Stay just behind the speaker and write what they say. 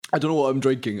I don't know what I'm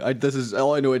drinking. This is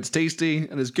all I know. It's tasty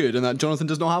and it's good, and that Jonathan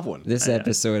does not have one. This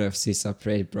episode of Seesaw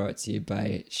Parade brought to you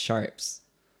by Sharps.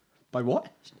 By what?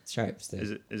 Sharps.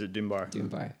 Is it Doombar?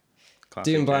 Doombar.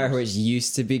 Classic Doombar, games. which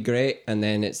used to be great, and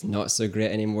then it's not so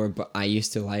great anymore, but I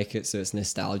used to like it, so it's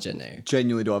nostalgia now.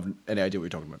 Genuinely don't have any idea what you're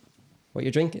talking about. What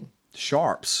you're drinking?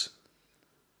 Sharps.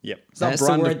 Yep. Is that That's the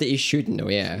brand word of, that you should know,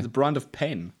 yeah. the brand of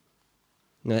pen?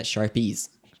 No, that's Sharpies.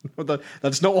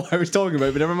 That's not what I was talking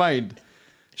about, but never mind.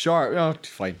 Sharp, oh,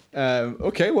 fine.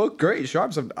 Okay, well, great.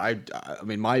 Sharps. I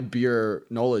mean, my beer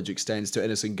knowledge extends to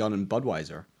Innocent Gun and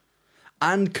Budweiser,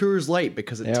 and Coors Light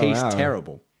because it tastes wow.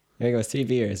 terrible. There you go, 3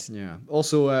 beers. Yeah.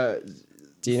 Also,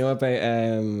 Do you know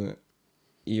about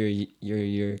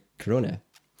your Corona?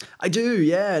 I do.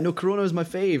 Yeah. No, Corona is my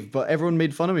fave, but everyone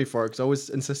made fun of me for it because I always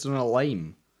insisted on a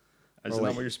lime. Isn't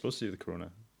that what you're supposed to do with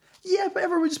Corona? Yeah, but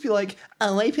everyone would just be like,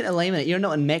 "Oh, why put a lime in it? You're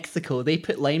not in Mexico. They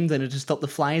put limes in it to stop the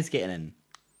flies getting in."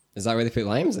 Is that where they put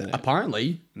limes in it?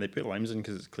 Apparently. And they put limes in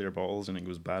because it's clear bottles and it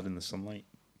goes bad in the sunlight.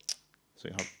 So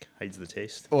it hides the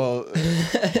taste. Well,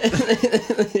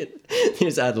 They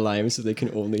just add lime so they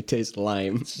can only taste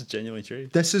lime. This is genuinely true.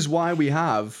 this is why we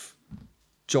have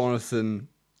Jonathan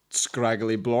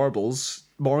Scraggly Blorbles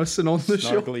Morrison on the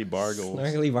show. Snargly Bargles.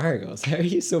 Snargly Vargles. How are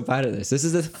you so bad at this? This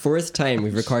is the 4th time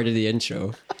we've recorded the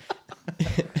intro.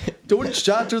 Don't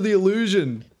shatter the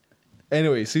illusion.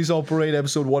 Anyway, Seesaw Parade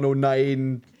episode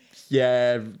 109.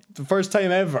 Yeah, the first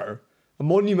time ever. A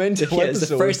monumental Yeah, episode. it's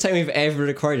the first time we've ever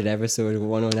recorded episode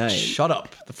 109. Shut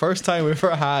up. The first time we've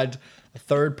ever had a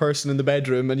third person in the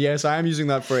bedroom. And yes, I am using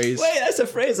that phrase. Wait, that's a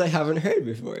phrase I haven't heard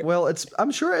before. Well,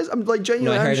 I'm sure it is. I'm like No,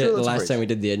 genuinely. I I'm heard sure it the that's a last phrase. time we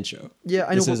did the intro. Yeah,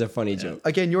 I know. This was but- a funny joke.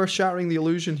 Again, you're shattering the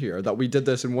illusion here that we did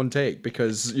this in one take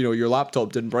because your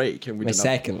laptop didn't break and we My didn't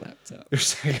have- second laptop. Your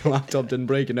second laptop didn't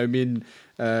break, and now me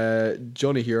and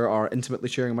Johnny here are intimately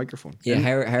sharing a microphone. Yeah,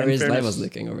 how in is fairness- levels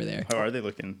looking over there? How are they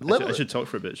looking? I should talk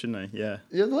for a bit, shouldn't I? Yeah.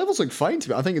 Yeah, the levels look fine to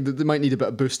me. I think they might need a bit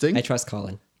of boosting, I trust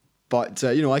Colin. but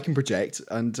I can project,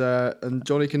 and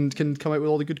Johnny can come out with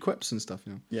all the good quips and stuff.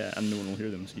 Yeah, and no one will hear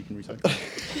them, so you can retype them.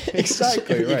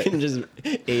 Exactly You right. can just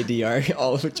ADR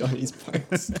all of Johnny's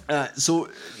parts. So,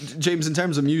 James, in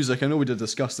terms of music, I know we did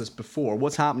discuss this before.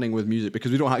 What's happening with music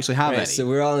because we don't actually have any. Right, so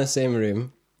we're all in the same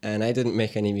room, and I didn't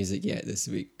make any music yet this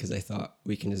week because I thought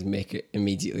we can just make it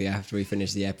immediately after we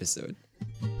finish the episode.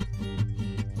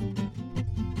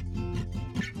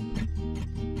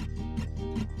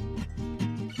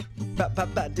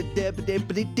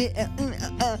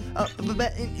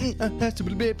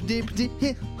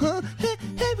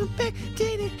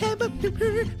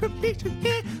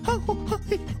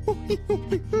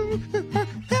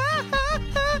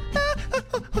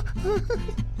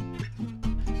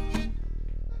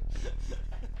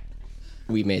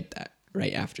 We made that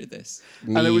right after this.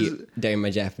 Me And it was- down my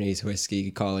Japanese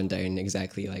whiskey, Colin down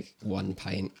exactly like 1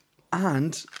 pint,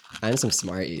 And and some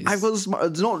Smarties. I was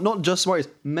not just Smarties,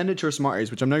 miniature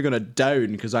Smarties, which I'm now going to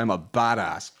down because I'm a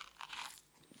badass.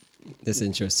 This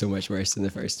intro is so much worse than the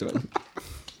first one.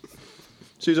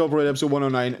 Season Parade episode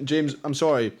 109. James, I'm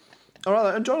sorry. Or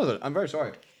rather, and Jonathan, I'm very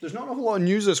sorry. There's not a whole lot of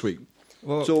news this week.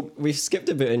 Well, So- we've skipped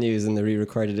a bit of news in the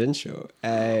re-recorded intro.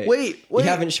 Wait. You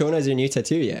haven't shown us your new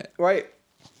tattoo yet. Right,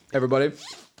 everybody.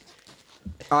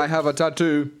 I have a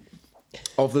tattoo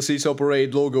of the Seesaw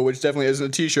Parade logo, which definitely isn't a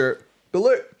t-shirt. But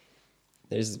look,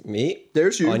 There's me.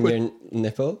 There's you on with- your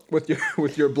nipple.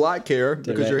 with your black hair,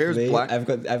 because your hair's directly. black.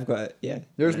 I've got yeah.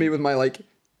 There's me with my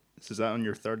So is that on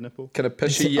your third nipple? kind of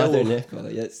It's pishy the other yellow. nipple.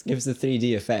 It gives the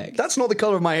 3D effect. That's not the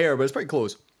color of my hair, but it's pretty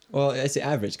close. Well, it's the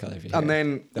average color of your And hair.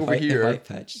 then the over white, here, the white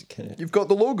patch kind of. You've got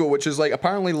the logo, which is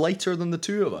apparently lighter than the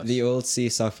two of us. The old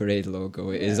Seesaw Parade logo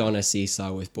is on a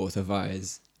seesaw with both of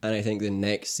ours. And I think the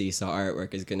next seesaw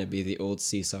artwork is going to be the old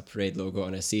Seesaw Parade logo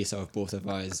on a seesaw with both of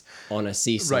ours on a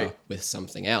seesaw Right. with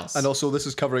something else. And also, this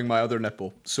is covering my other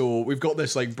nipple. So we've got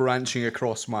this branching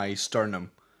across my sternum.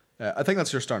 I think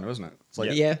that's your sternum, isn't it?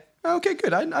 It's yeah. Okay,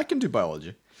 good. I can do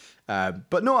biology.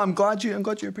 But no, I'm glad you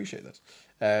appreciate this.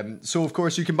 So of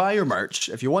course you can buy your merch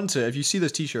if you want to. If you see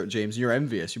this T-shirt, James, and you're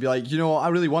envious, you'd be like, I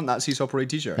really want that Seesaw Parade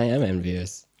T-shirt. I am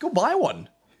envious. Go buy one.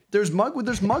 There's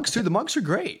mugs too. The mugs are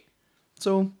great.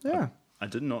 So yeah. I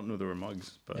did not know there were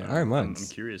mugs, but There are mugs. I'm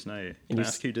curious now. Can I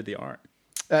ask who did the art?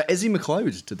 Izzy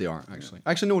McLeod did the art actually.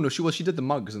 Actually, no. She did the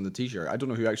mugs and the T-shirt. I don't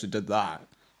know who actually did that.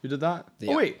 Who did that? The-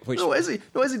 Oh wait, which- no, Izzy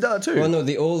did that too. Well, no,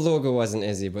 the old logo wasn't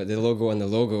Izzy, but the logo on the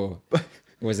logo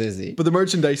was Izzy. But the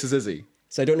merchandise is Izzy.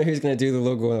 So I don't know who's going to do the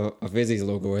logo of Izzy's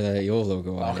logo or the old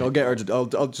logo on I'll it. get her to.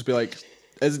 I'll just be like,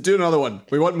 Izzy, do another one.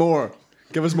 We want more.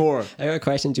 Give us more. I got a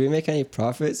question. Do we make any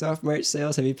profits off merch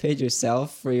sales? Have you paid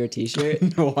yourself for your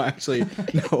t-shirt? No, actually,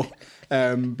 no.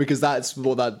 Because that's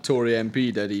what that Tory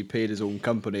MP did. He paid his own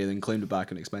company and then claimed it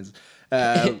back on expenses.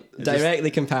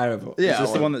 Directly comparable. Yeah, Is this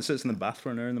the well- one that sits in the bath for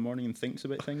an hour in the morning and thinks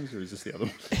about things, or is this the other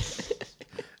one?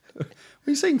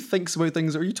 When you're saying thinks about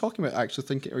things, are you talking about actually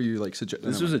thinking? Or are you like suggesting?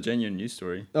 This was a genuine news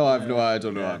story. Oh, I don't know. I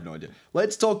Yeah. have no idea.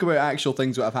 Let's talk about actual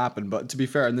things that have happened. But to be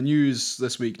fair, in the news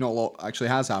this week, not a lot actually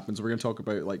has happened. So we're going to talk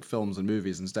about like films and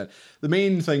movies instead. The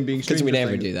main thing being Because we Stranger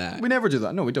never Things. do that. We never do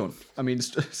that. No, we don't. I mean,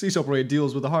 Seesaw Parade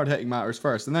deals with the hard hitting matters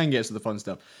first, and then gets to the fun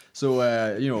stuff. So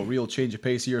real change of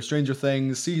pace here. Stranger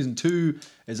Things season 2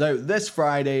 is out this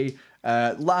Friday.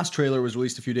 Last trailer was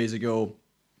released a few days ago.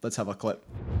 Let's have a clip.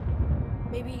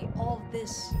 Maybe all of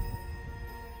this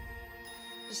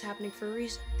is happening for a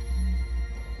reason.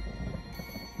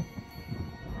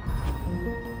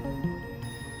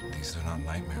 These are not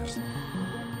nightmares.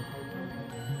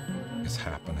 It's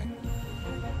happening.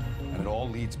 And it all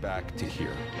leads back to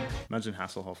here. Imagine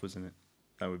Hasselhoff was in it.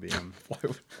 That would be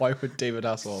Why would David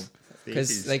Hasselhoff?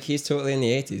 Because like he's totally in the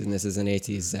 80s, and this is an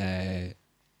 80s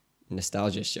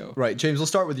nostalgia show. Right, James. We'll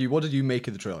start with you. What did you make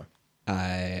of the trailer?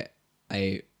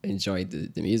 I enjoyed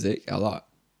the music a lot,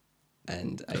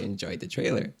 and I enjoyed the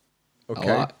trailer Okay.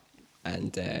 a lot,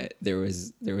 and there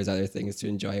was other things to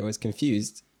enjoy. I was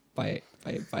confused by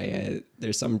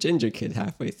there's some ginger kid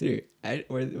halfway through.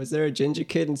 Was there a ginger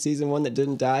kid in season 1 that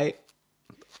didn't die?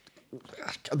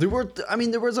 There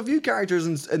was a few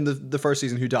characters in the first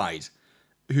season who died,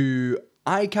 who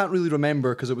I can't really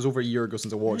remember because it was over a year ago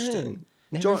since I watched it.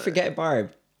 Never forget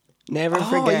Barb. Never Oh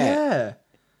forget. yeah.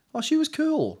 Oh, she was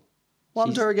cool. What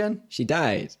happened to her again? She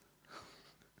died.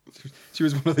 She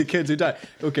was one of the kids who died.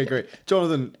 Okay, great.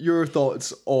 Jonathan, your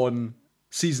thoughts on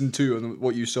season 2 and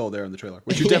what you saw there in the trailer,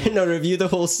 which you definitely. No, review the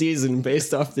whole season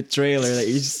based off the trailer that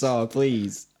you just saw,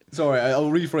 please. Sorry, I'll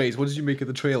rephrase. What did you make of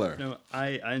the trailer? No,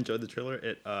 I enjoyed the trailer.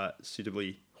 It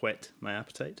suitably whet my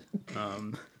appetite.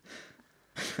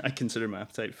 I consider my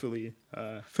appetite fully.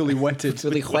 Fully wetted.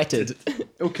 Fully wetted.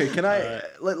 Okay, can I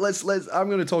let's I'm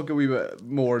going to talk a wee bit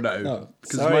more now. Oh,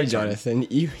 'cause sorry, my turn. Jonathan.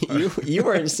 You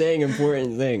weren't saying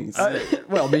important things.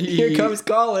 Well, I mean, Here comes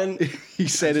Colin. He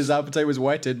said his appetite was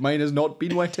wetted. Mine has not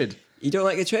been wetted. You don't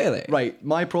like the trailer? Right.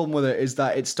 My problem with it is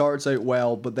that it starts out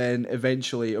well, but then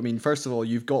eventually, I mean, first of all,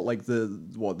 you've got like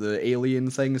the alien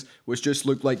things, which just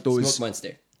look like those. Smoke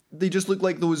Monster. They just look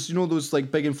like those, those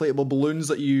like big inflatable balloons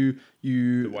that you.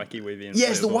 The wacky wavy.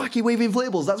 Yes, the inflatable. wacky wavy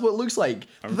inflatables. That's what it looks like.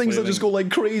 The Arm things that just go flailing.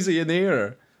 like crazy in the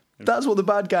air. That's what the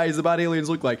bad guys, the bad aliens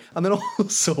look like. And then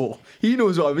also, he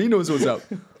knows what's up.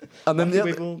 And then the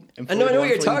other, I know what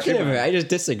you're talking about. I just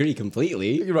disagree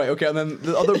completely. Right, okay, and then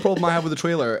the other problem I have with the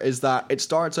trailer is that it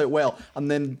starts out well, and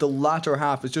then the latter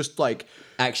half is just like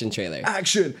Action trailer.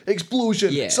 action,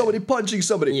 explosion, Yeah. somebody punching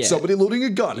somebody, Yeah. somebody loading a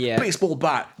gun, Yeah. baseball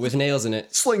bat, With nails in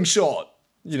it. slingshot.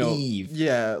 Eve.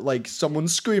 Yeah, like someone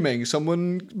screaming,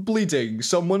 someone bleeding,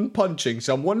 someone punching,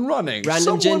 someone running, Random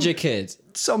someone- ginger kid.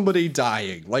 somebody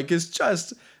dying. Like it's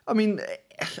just, I mean,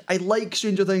 I like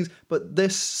Stranger Things, but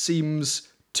this seems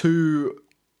too.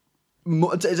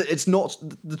 It's not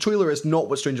the trailer. Is not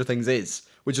what Stranger Things is,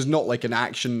 which is not like an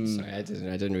action. Sorry, I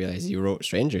didn't realize you wrote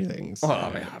Stranger Things. Oh,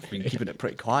 I mean, I've been keeping it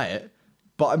pretty quiet.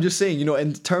 But I'm just saying,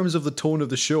 in terms of the tone of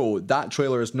the show, that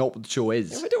trailer is not what the show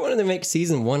is. I don't want them to make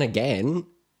season 1 again.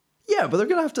 Yeah, but they're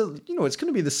gonna have to. It's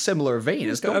gonna be the similar vein.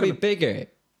 It's It's gotta not be gonna. bigger.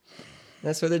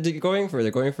 That's what they're going for.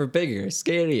 They're going for bigger,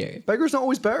 scarier. Bigger's not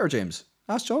always better, James.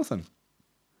 Ask Jonathan.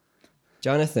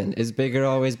 Jonathan, is bigger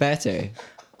always better?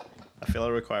 I feel I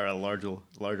require a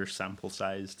larger sample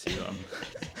size to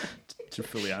to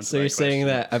fully answer. So you're that saying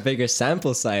question. that a bigger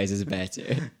sample size is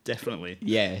better? Definitely.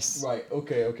 Yes. Right.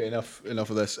 Okay. Enough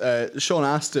of this. Sean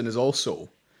Astin is also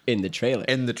In the trailer.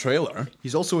 in the trailer.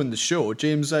 He's also in the show.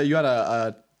 James, you had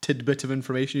a tidbit of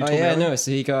information you Oh told me yeah, earlier? no.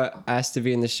 So he got asked to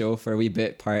be in the show for a wee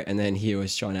bit part, and then he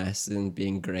was Sean Astin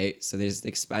being great. So they just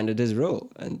expanded his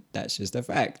role, and that's just a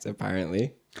fact,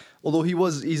 apparently. Although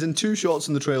he's in 2 shots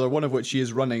in the trailer, one of which he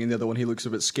is running, and the other one he looks a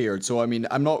bit scared. So I mean,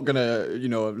 I'm not gonna,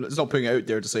 it's not putting it out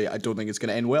there to say I don't think it's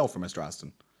gonna end well for Mr.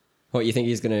 Astin. What, you think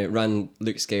he's gonna run,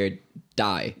 look scared,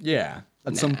 die? Yeah,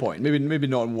 at some point, maybe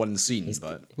not in one scene,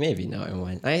 but Maybe not in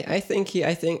one. I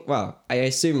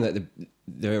assume that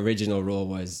the original role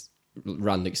was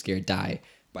run, look scared, die.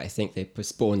 But I think they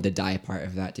postponed the die part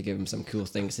of that to give him some cool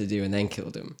things to do and then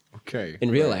killed him. okay.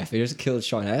 In real life, they just killed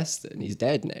Sean Astin. He's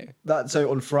dead now. That's out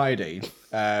on Friday.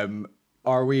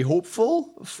 Are we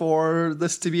hopeful for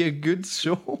this to be a good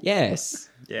show? Yes.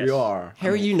 Yes. We are. How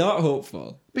are you not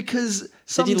hopeful? Because Did you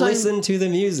sometimes listen to the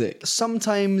music?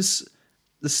 sometimes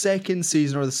the second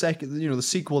season or the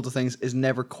sequel to things is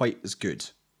never quite as good.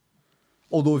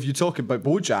 Although if you talk about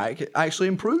BoJack, it actually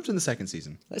improved in the second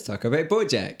season. Let's talk about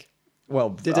BoJack. well,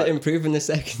 Did it improve in the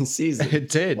second season? It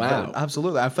did. Wow.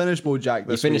 Absolutely. I finished BoJack You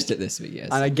this finished week. it this week, yes.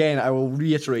 And again, I will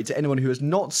reiterate to anyone who has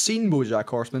not seen BoJack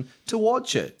Horseman to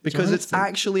watch it because it's Jonathan.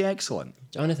 actually excellent.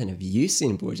 Jonathan, have you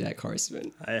seen BoJack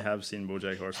Horseman? I have seen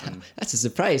BoJack Horseman. That's a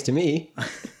surprise to me.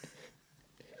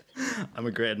 I'm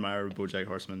a great admirer of BoJack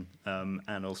Horseman,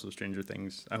 and also Stranger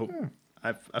Things. I hope.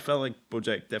 I felt like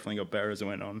BoJack definitely got better as it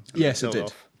went on. Yes, it tailed did.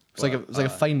 off, It's like but, a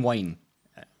fine wine.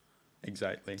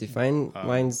 exactly. Do you find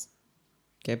wines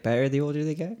get better the older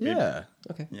they get? Yeah.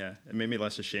 Okay. Yeah, it made me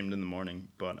less ashamed in the morning,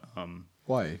 but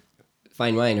Why?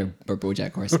 Fine wine or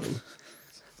BoJack Horseman?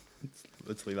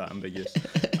 let's leave that ambiguous.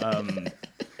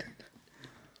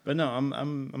 But no,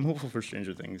 I'm hopeful for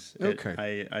Stranger Things.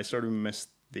 Okay. I sort of missed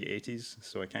the 80s,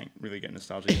 so I can't really get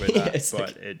nostalgic about that. It's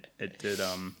but it did.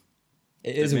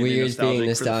 It is made me weird being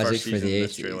nostalgic first for the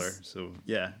season of this 80s. So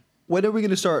yeah, When are we going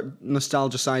to start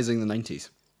nostalgicizing the 90s?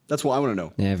 That's what I want to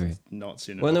know. Never. not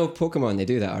soon Well, enough. no, Pokemon, they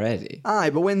do that already. Aye,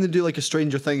 but when they do like a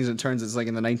Stranger Things, it turns it's like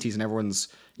in the 90s and everyone's,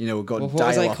 got Well, what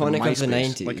was dial-up on iconic of the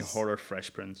MySpace. 90s? Like a horror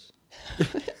Fresh Prince.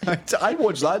 I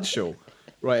watched that show.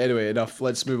 Right, anyway, enough.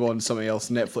 Let's move on to something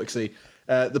else Netflixy.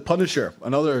 The Punisher,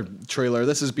 another trailer.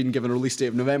 This has been given a release date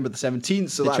of November the 17th.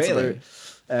 So The that's trailer?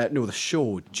 about... no, the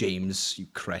show, James, you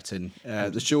cretin.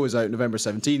 The show is out November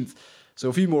 17th. So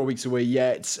a few more weeks away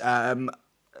yet.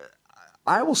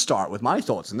 I will start with my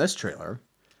thoughts on this trailer,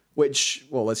 which,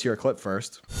 well, let's hear a clip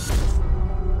first.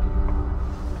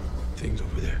 Things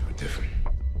over there were different.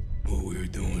 What we were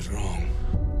doing was wrong.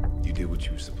 You did what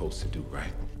you were supposed to do,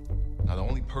 right? Now, the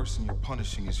only person you're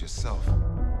punishing is yourself.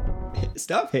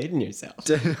 Stop hating yourself.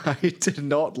 I did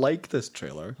not like this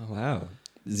trailer. Oh, wow.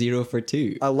 0 for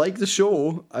 2. I like the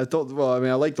show. I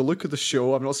like the look of the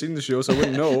show. I've not seen the show, so I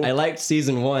wouldn't know. I liked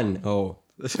season 1. Oh.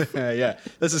 Yeah,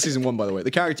 this is season 1, by the way.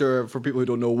 The character, for people who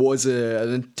don't know, was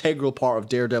an integral part of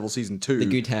Daredevil season 2. The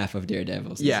good half of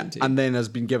Daredevil season Yeah, 2. and then has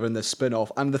been given this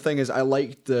spin-off. And the thing is, I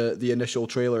liked the initial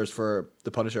trailers for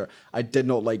The Punisher. I did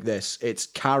not like this. It's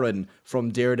Karen from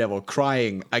Daredevil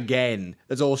crying again.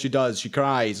 That's all she does. She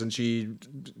cries and she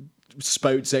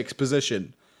spouts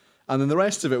exposition. And then the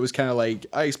rest of it was kind of like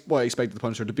what I expected The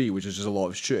Punisher to be, which is just a lot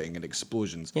of shooting and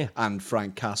explosions. Yeah. And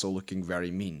Frank Castle looking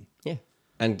very mean. Yeah.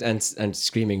 And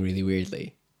screaming really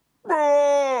weirdly.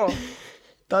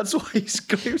 That's why he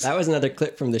screams. That was another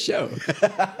clip from the show.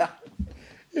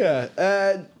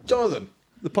 Yeah. Jonathan,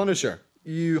 The Punisher.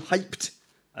 You hyped?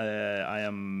 I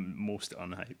am most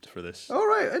unhyped for this. All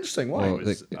right, interesting. Why? Well, It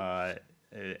was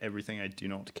everything I do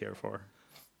not care for.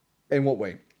 In what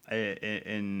way?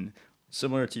 In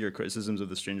similar to your criticisms of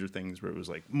the Stranger Things, where it was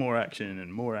like more action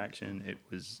and more action, it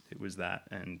was that,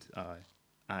 and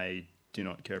I do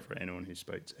not care for anyone who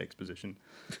spouts exposition,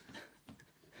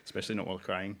 especially not while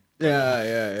crying.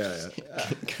 Yeah.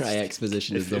 Cry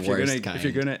exposition is the If you're worst gonna, kind. if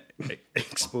you're gonna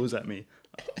expose at me,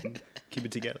 keep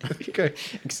it together. Okay.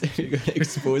 If you're going to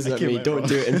expose at came me, out don't wrong.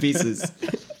 do it in pieces.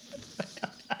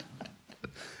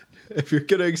 If you're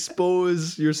gonna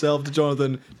expose yourself to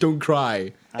Jonathan, don't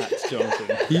cry. At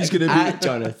Jonathan. He's gonna be. At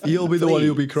Jonathan, He'll be the one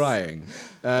who'll be please. crying.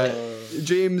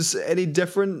 James, any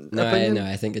different No, opinion?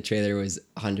 I think the trailer was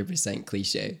 100%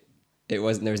 cliche. It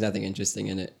wasn't. There was nothing interesting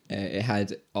in it. It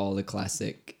had all the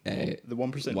classic The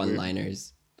 1%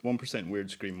 one-liners. 1% weird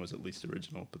scream was at least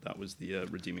original, but that was the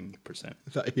redeeming percent.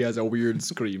 That he has a weird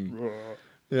scream.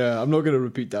 Yeah, I'm not gonna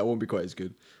repeat that. It won't be quite as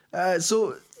good.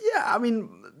 So yeah, I mean,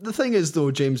 the thing is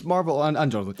though, James, Marvel and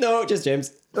Jonathan. No, just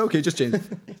James. Okay, just James.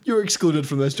 You're excluded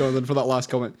from this, Jonathan, for that last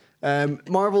comment.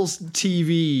 Marvel's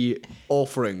TV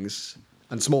offerings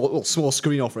and small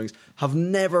screen offerings have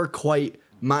never quite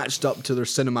matched up to their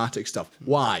cinematic stuff.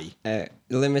 Why?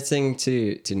 Limiting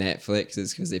to Netflix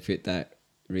is because they put that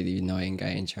really annoying guy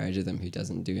in charge of them who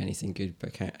doesn't do anything good. But I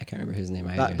can't remember his name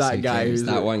either. That who guy cares? who's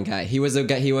that the- one guy. He was a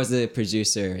guy. He was a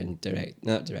producer and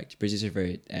producer for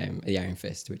the Iron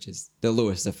Fist, which is the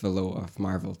lowest of the low of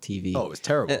Marvel TV. Oh, it was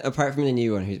terrible. Apart from the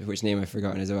new one, which name I've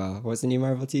forgotten as well. What's the new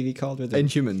Marvel TV called? With them?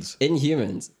 Inhumans.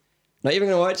 Inhumans. Not even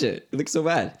gonna watch it. It looks so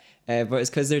bad. But it's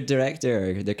because their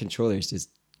director or their controllers just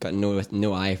got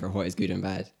no eye for what is good and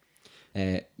bad.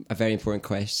 A very important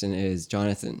question is,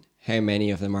 Jonathan, how many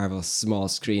of the Marvel small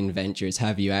screen ventures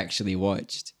have you actually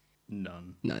watched?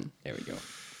 None. None. There we go.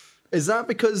 Is that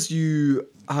because you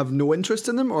have no interest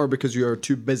in them, or because you are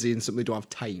too busy and simply don't have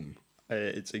time?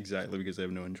 It's exactly because I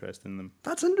have no interest in them.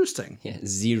 That's interesting. Yeah,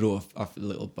 0 of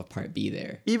little part B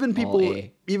there. Even All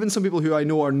A. some people who I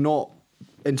know are not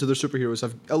into their superheroes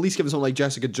have at least given something like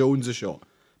Jessica Jones a shot,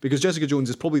 because Jessica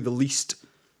Jones is probably the least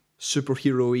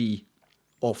superhero-y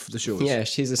of the shows. Yeah,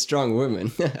 she's a strong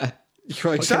woman.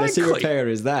 Exactly. What kind of superpower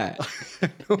is that?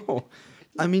 No.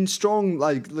 I mean, strong,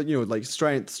 like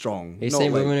strength, strong. You're not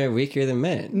saying like, women are weaker than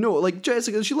men? No, like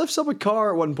Jessica, she lifts up a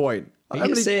car at one point. Are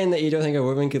you saying that you don't think a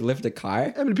woman could lift a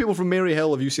car? How many people from Mary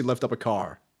Hill have you seen lift up a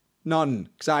car? None,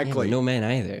 exactly. No men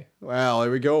either. Well,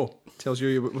 there we go. Tells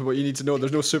you what you need to know.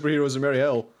 There's no superheroes in Mary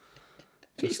Hill.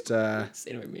 Just,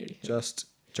 Saying about Mary Hill. just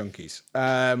junkies.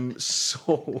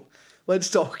 So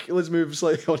let's move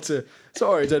slightly on to.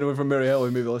 Sorry to anyone from Mary Hill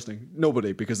who may be listening.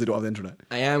 Nobody, because they don't have the internet.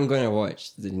 I am going to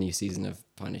watch the new season of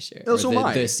Punisher. Oh, so am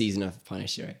I. The season of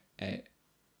Punisher.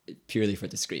 Purely for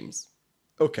the screams.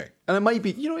 Okay, and it might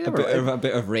be. You know, you never- A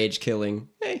bit of rage killing.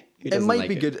 Hey, who it doesn't might like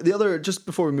be good. The other, just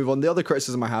before we move on, the other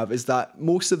criticism I have is that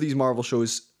most of these Marvel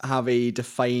shows have a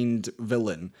defined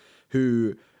villain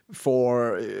who,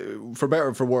 for better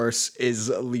or for worse,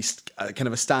 is at least kind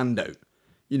of a standout.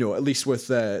 You know, at least with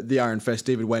the Iron Fist,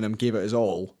 David Wenham gave it his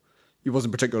all. He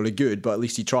wasn't particularly good, but at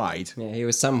least he tried. Yeah, he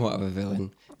was somewhat of a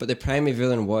villain. But the primary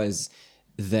villain was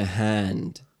the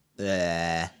Hand.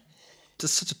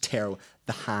 Just such a terrible.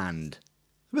 The Hand.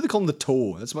 Maybe they call him the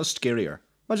Toe. That's much scarier.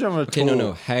 Imagine having a toe. Okay,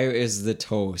 no. How is the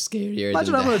toe scarier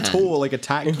Imagine than the having a hand? toe like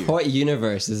attack In you. what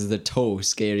universe is the toe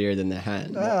scarier than the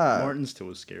hand? Morton's toe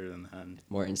is scarier than the hand.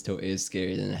 Morton's toe is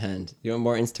scarier than the hand. You know what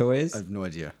Morton's toe is? I have no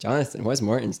idea. Jonathan, what's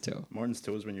Morton's toe? Morton's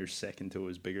toe is when your second toe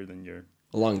is bigger than your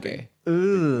Longer.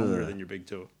 longer than your big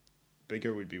toe.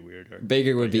 Bigger would be weirder.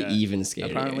 Bigger would But be even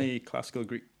scarier. Apparently, classical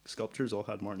Greek sculptures all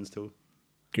had Morton's toe,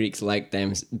 Greeks like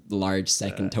them large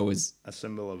second toes. a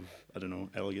symbol of, I don't know,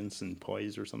 elegance and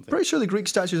poise or something. Pretty sure the Greek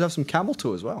statues have some camel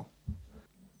toe as well.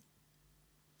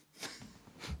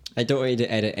 I don't want you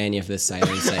to edit any of this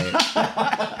silence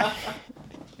out.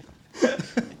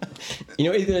 You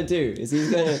know what he's going to do? Is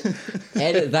he's going to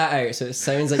edit that out so it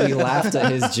sounds like you laughed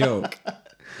at his joke.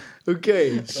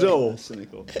 Okay, so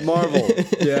Cynical. Marvel.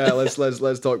 Yeah, let's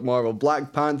talk Marvel.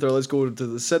 Black Panther. Let's go to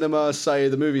the cinema side,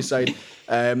 the movie side.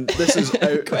 This is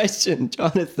out. Question,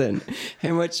 Jonathan.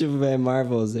 How much of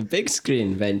Marvel's big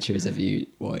screen ventures have you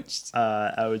watched?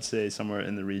 I would say somewhere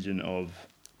in the region of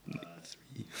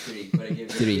Three,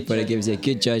 but it gives you a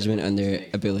good judgment on their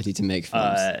ability to make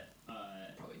films.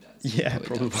 yeah,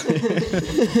 Probably probably.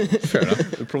 Fair enough.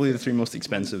 They're probably the three most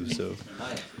expensive. So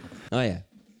Oh yeah.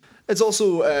 It's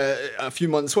also a few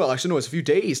months. Well, actually, no, it's a few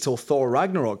days till Thor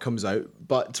Ragnarok comes out.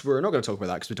 But we're not going to talk about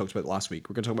that because we talked about it last week.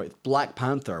 We're going to talk about Black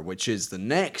Panther, which is the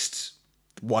next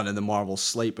one in the Marvel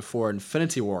slate before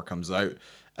Infinity War comes out.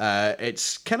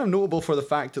 It's kind of notable for the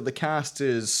fact that the cast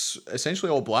is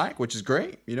essentially all black, which is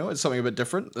great. You know, it's something a bit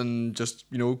different than just,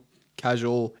 you know,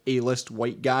 casual A-list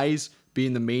white guys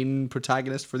being the main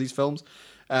protagonist for these films.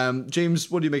 James,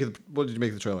 what did you make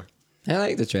of the trailer? I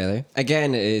like the trailer.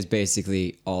 Again, it is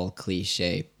basically all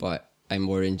cliche, but I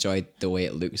more enjoyed the way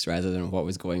it looks rather than what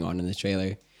was going on in the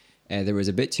trailer. There was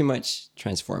a bit too much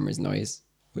Transformers noise,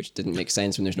 which didn't make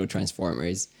sense when there's no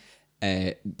Transformers.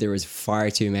 There was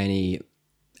far too many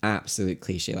absolute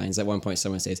cliche lines. At one point,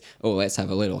 someone says, "Oh, let's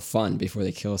have a little fun before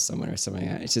they kill someone," or something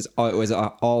like that. It's just it was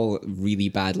all really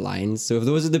bad lines. So if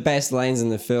those are the best lines in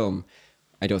the film,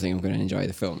 I don't think I'm going to enjoy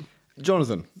the film.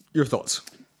 Jonathan, your thoughts?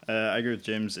 I agree with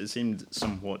James. It seemed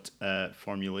somewhat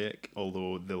formulaic,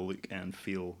 although the look and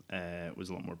feel was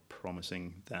a lot more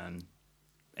promising than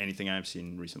anything I've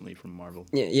seen recently from Marvel.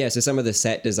 Yeah. So some of the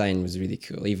set design was really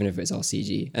cool, even if it's all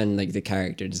CG, and like the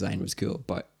character design was cool,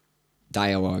 but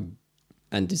dialogue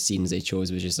and the scenes they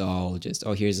chose was just oh,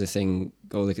 here's a thing,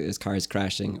 oh, look at this car's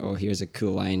crashing, oh, here's a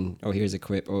cool line, oh, here's a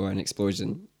quip, oh, an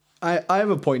explosion. I have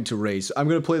a point to raise. I'm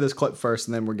going to play this clip first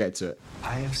and then we'll get to it.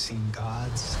 I have seen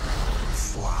gods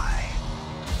fly.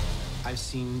 I've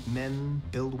seen men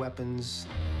build weapons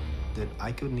that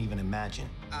I couldn't even imagine.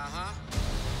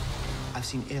 I've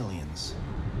seen aliens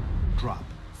drop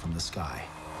from the sky.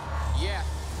 Yeah.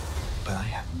 But I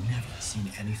have never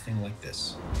seen anything like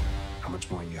this. How much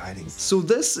more are you hiding? So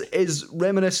this is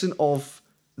reminiscent of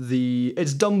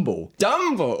it's Dumbo.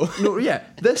 Dumbo! No, yeah,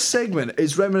 this segment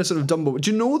is reminiscent of Dumbo.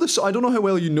 Do you know this? I don't know how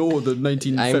well you know the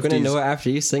 1950s. I'm going to know it after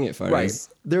you sing it for Right. us.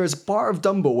 There is a part of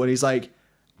Dumbo when he's like,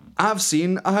 I've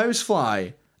seen a house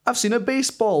fly. I've seen a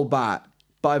baseball bat,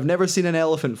 but I've never seen an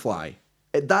elephant fly.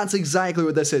 That's exactly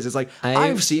what this is. It's like,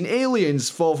 I've seen aliens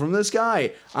fall from the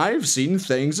sky. I've seen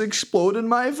things explode in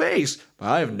my face, but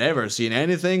I've never seen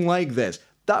anything like this.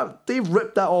 They've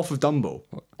ripped that off of Dumbo.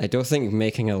 I don't think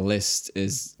making a list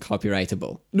is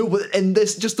copyrightable. No, but in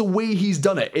this, just the way he's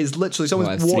done it is literally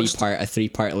someone's watched. A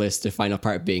three-part list, the final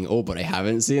part being, oh, but I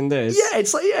haven't seen this. Yeah,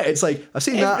 it's like I've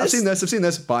seen that, I've seen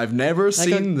this, but I've never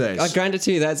seen this. I granted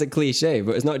to you that's a cliche,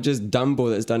 but it's not just Dumbo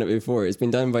that's done it before. It's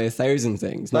been done by 1,000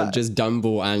 things, not just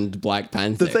Dumbo and Black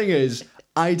Panther. The thing is,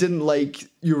 I didn't like.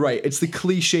 You're right. It's the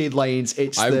cliched lines.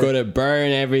 I'm going to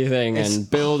burn everything It's- and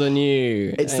build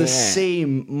anew. It's the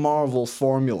same Marvel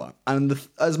formula, and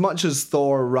as much as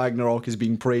Thor Ragnarok is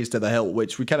being praised to the hilt,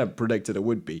 which we kind of predicted it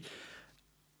would be,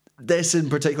 this in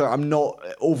particular, I'm not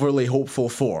overly hopeful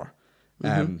for.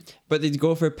 But they'd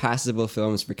go for passable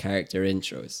films for character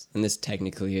intros, and this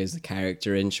technically is the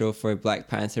character intro for Black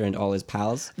Panther and all his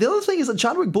pals. The other thing is that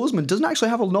Chadwick Boseman doesn't actually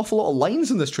have an awful lot of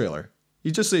lines in this trailer.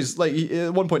 He just says, like,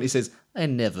 at one point he says, "I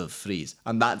never freeze,"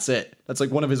 and that's it. That's like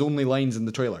one of his only lines in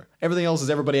the trailer. Everything else is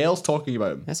everybody else talking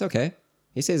about him. That's okay.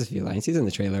 He says a few lines. He's in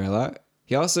the trailer a lot.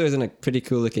 He also is in a pretty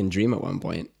cool looking dream at one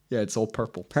point. Yeah, it's all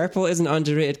purple. Purple is an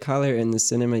underrated color in the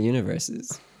cinema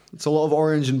universes. It's a lot of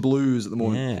orange and blues at the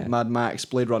moment. Yeah. Mad Max,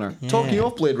 Blade Runner. Talking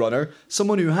of Blade Runner,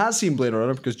 someone who has seen Blade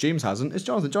Runner, because James hasn't, is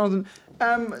Jonathan. Jonathan,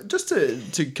 just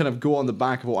to kind of go on the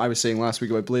back of what I was saying last week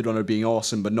about Blade Runner being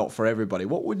awesome but not for everybody,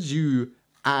 what would you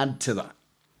add to that?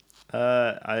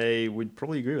 I would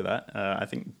probably agree with that. I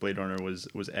think Blade Runner was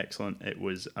excellent. It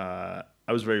was. I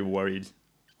was very worried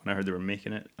when I heard they were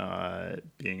making it,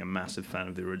 being a massive fan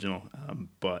of the original,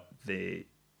 but they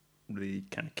really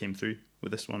kind of came through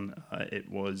with this one. It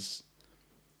was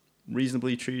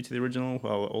reasonably true to the original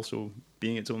while also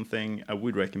being its own thing. I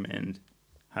would recommend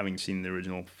having seen the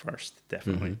original first,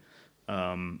 definitely.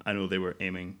 I know they were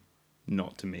aiming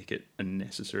not to make it a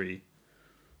necessary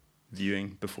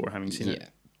viewing before having seen it,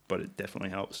 but it definitely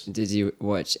helps. Did you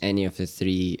watch any of the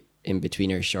 3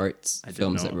 in-betweener shorts did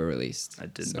films not. that were released? I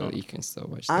did so not. you can still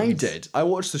watch I those. did. I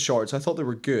watched the shorts. I thought they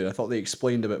were good. I thought they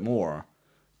explained a bit more.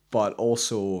 But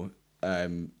also,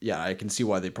 I can see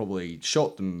why they probably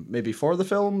shot them maybe for the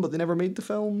film, but they never made the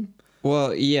film.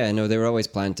 Well, yeah, no, they were always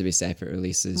planned to be separate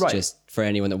releases, Right. just for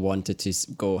anyone that wanted to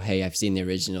go, hey, I've seen the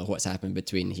original, what's happened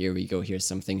between, here we go, here's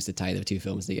some things to tie the 2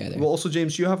 films together. Well, also,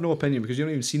 James, you have no opinion because you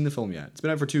haven't even seen the film yet. It's been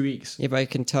out for 2 weeks. Yeah, but I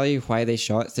can tell you why they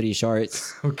shot 3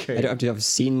 shorts. Okay. I don't have to have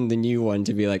seen the new one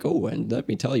to be like, oh, and let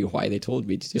me tell you why they told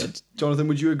me to do it. Jonathan,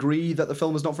 would you agree that the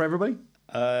film is not for everybody?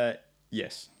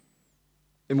 Yes.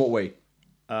 In what way?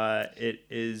 It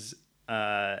is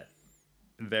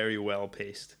very well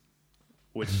paced,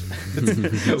 which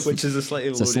which is a slightly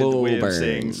a loaded slow way of burn.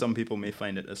 saying some people may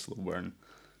find it a slow burn.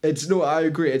 I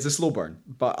agree. It's a slow burn,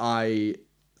 but I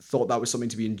thought that was something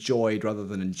to be enjoyed rather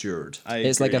than endured.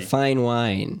 It's like a fine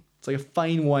wine. It's like a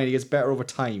fine wine. It gets better over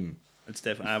time. It's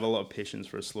definitely. I have a lot of patience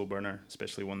for a slow burner,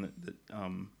 especially one that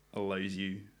allows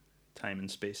you time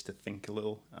and space to think a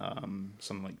little.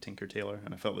 Something like Tinker Tailor,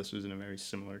 and I felt this was in a very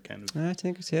similar kind of I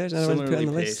think it's another one to put on similarly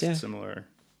the paced, list, yeah. similar.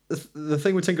 The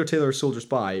thing with Tinker Tailor Soldier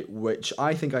Spy, which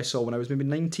I think I saw when I was maybe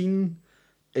 19,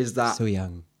 is that So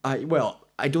young. I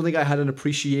don't think I had an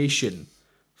appreciation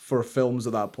for films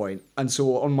at that point. And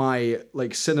so on my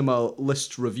like cinema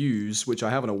list reviews, which I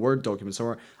have in a Word document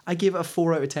somewhere, I gave it a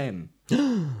 4 out of 10.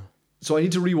 So I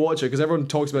need to rewatch it because everyone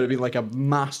talks about it being like a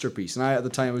masterpiece. And I at the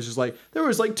time was just like, there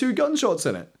was like 2 gunshots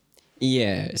in it.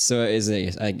 Yeah, so it is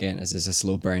it's just a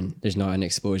slow burn. There's not an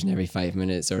explosion every 5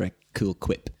 minutes or a cool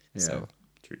quip. So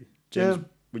True. James, Yeah.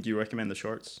 would you recommend the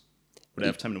shorts? Would I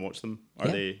have time to watch them? Are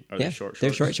yeah. they Yeah, short shorts?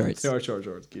 They're short shorts. They are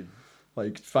shorts, kid.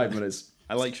 Like 5 minutes,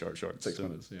 I like short shorts. 6 so-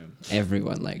 minutes, yeah.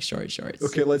 Everyone likes short shorts.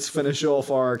 Okay, let's finish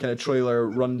off our kind of trailer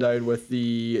rundown with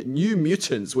the New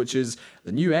Mutants, which is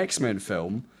the new X-Men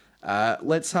film.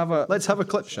 Let's have a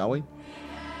clip, shall we?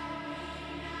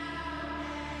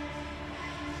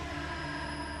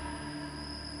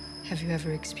 Have you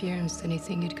ever experienced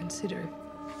anything you'd consider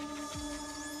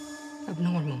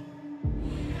abnormal?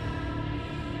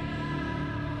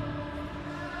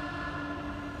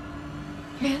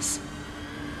 Yes?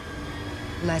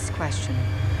 Last question.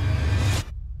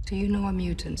 Do you know what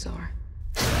mutants are?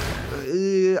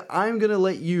 I'm gonna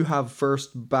let you have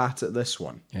first bat at this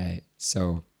one. Right,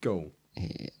 so Go.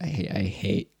 I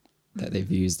hate that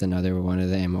they've used another one of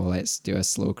them. Oh, let's do a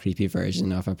slow, creepy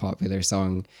version of a popular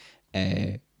song.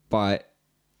 But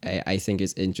I think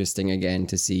it's interesting again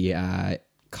to see a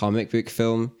comic book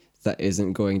film that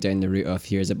isn't going down the route of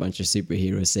here's a bunch of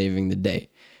superheroes saving the day.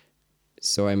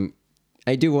 So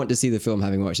I do want to see the film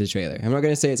having watched the trailer. I'm not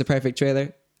going to say it's a perfect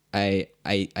trailer. I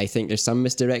think there's some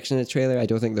misdirection in the trailer. I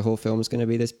don't think the whole film is going to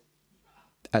be this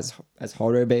as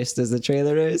horror based as the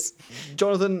trailer is.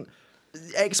 Jonathan,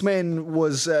 X-Men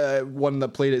was one that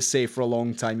played it safe for a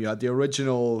long time. You had the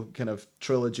original kind of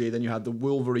trilogy, then you had the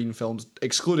Wolverine films,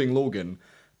 excluding Logan,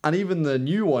 and even the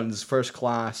new ones, First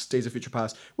Class, Days of Future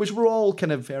Past, which were all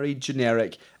kind of very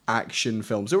generic action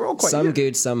films. They were all quite... Some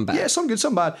good, some bad. Yeah, some good,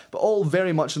 some bad, but all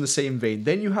very much in the same vein.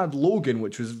 Then you had Logan,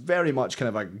 which was very much kind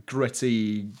of a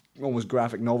gritty, almost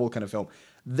graphic novel kind of film.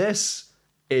 This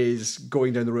is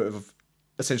going down the route of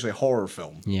essentially a horror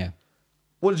film. Yeah.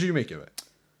 What did you make of it?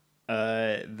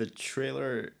 The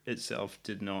trailer itself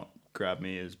did not grab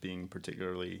me as being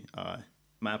particularly.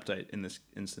 My appetite in this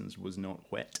instance was not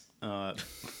whet. I'm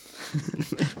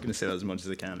going to say that as much as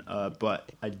I can.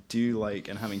 But I do like,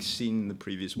 and having seen the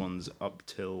previous ones up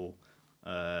till.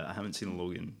 I haven't seen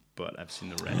Logan, but I've seen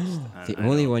the rest. The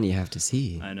only one you have to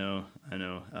see. I know.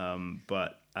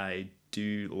 But I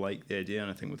do like the idea,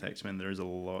 and I think with X-Men there is a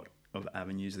lot of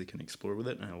avenues they can explore with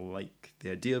it, and I like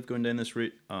the idea of going down this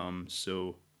route.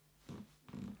 So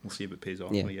we'll see if it pays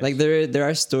off. Yeah, I guess. like there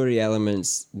are story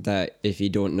elements that if you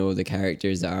don't know the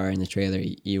characters that are in the trailer,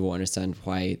 you won't understand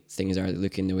why things are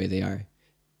looking the way they are.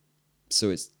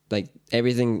 So it's like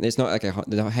everything. It's not like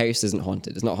the house isn't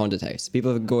haunted. It's not a haunted house.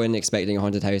 People go in expecting a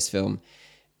haunted house film.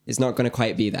 It's not going to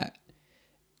quite be that.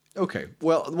 Okay.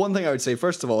 Well, one thing I would say,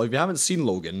 first of all, if you haven't seen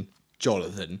Logan,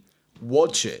 Jonathan,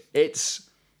 watch it. It's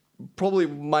probably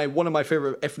one of my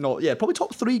favorite, if not, probably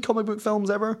top 3 comic book films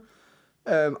ever.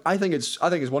 I think it's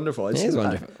wonderful. It is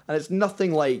wonderful, and it's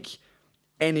nothing like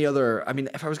any other. I mean,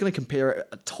 if I was going to compare it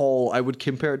at all, I would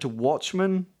compare it to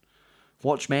Watchmen.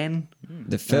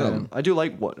 The film. I do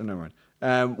like what. Never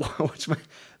mind. Watchmen,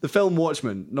 the film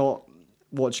Watchmen, not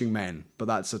Watching Men, but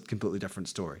that's a completely different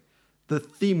story. The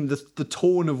theme, the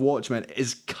tone of Watchmen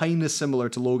is kind of similar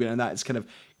to Logan, and that it's kind of,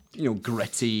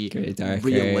 gritty, dark,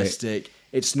 realistic.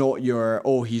 It's not your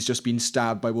he's just been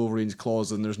stabbed by Wolverine's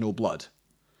claws and there's no blood.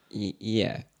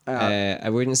 Yeah. I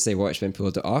wouldn't say Watchmen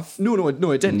pulled it off. No, it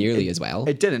didn't. Nearly as well.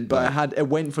 It didn't, but it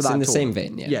went for that. It's in the tone. same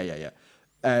vein, yeah.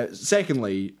 Yeah.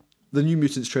 Secondly, the New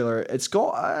Mutants trailer, it's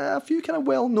got a few kind of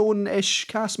well-known-ish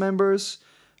cast members.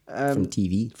 From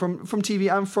TV. From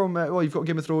TV and from, you've got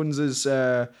Game of Thrones as,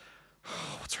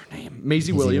 what's her name?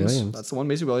 Maisie Williams. That's the one,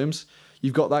 Maisie Williams.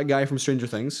 You've got that guy from Stranger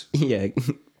Things. Yeah.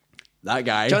 That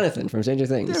guy. Jonathan from Stranger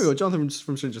Things. There we go, Jonathan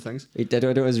from Stranger Things. I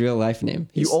don't know his real life name.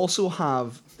 You also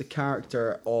have the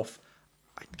character of,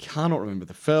 I cannot remember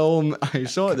the film. I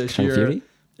saw it this Kung year. Fury?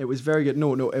 It was very good.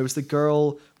 No, it was the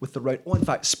girl with the in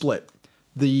fact, Split.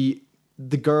 The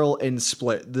girl in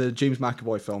Split, the James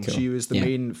McAvoy film. Cool. She was the Yeah.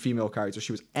 main female character.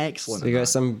 She was excellent. So you in got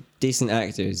that. some decent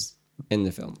actors in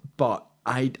the film. But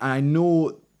I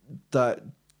know that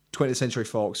 20th Century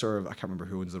Fox, or I can't remember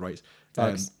who owns the rights.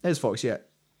 Fox. It's Fox, yeah.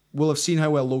 Will have seen how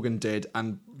well Logan did,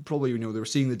 and probably they were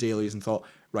seeing the dailies and thought,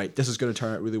 right, this is going to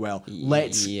turn out really well.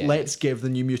 Let's give the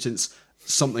New Mutants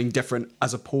something different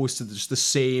as opposed to just the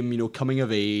same, coming of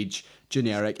age,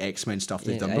 generic X-Men stuff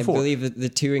they've done before. I believe that the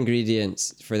 2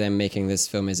 ingredients for them making this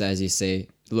film is, as you say,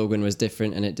 Logan was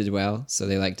different and it did well, so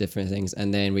they like different things.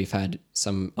 And then we've had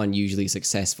some unusually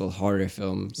successful horror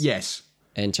films. Yes.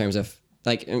 In terms of,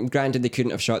 granted, they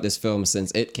couldn't have shot this film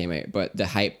since it came out, but the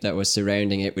hype that was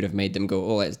surrounding it would have made them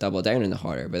go, let's double down on the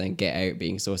horror. But then Get Out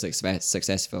being so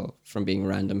successful from being a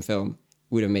random film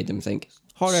would have made them think,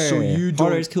 horror,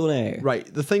 horror's cool now.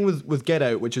 Right. The thing with Get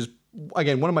Out, which is,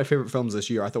 again, one of my favorite films this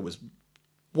year, I thought was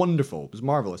wonderful, it was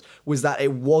marvelous, was that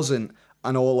it wasn't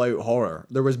an all-out horror.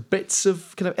 There was bits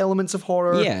of kind of elements of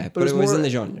horror. Yeah, but it was in the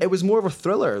genre. It was more of a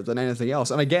thriller than anything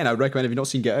else. And again, I would recommend, if you've not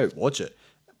seen Get Out, watch it.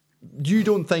 You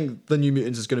don't think the New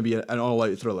Mutants is going to be an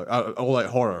all-out thriller, all-out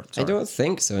horror? Sorry. I don't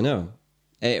think so, no.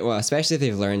 Well, especially if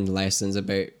they've learned lessons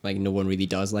about, no one really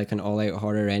does like an all-out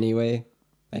horror anyway.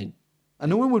 And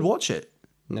no one would watch it.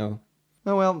 No.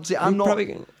 Oh, well, see,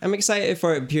 I'm excited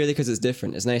for it purely because it's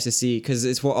different. It's nice to see, because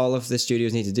it's what all of the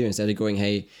studios need to do. Instead of going,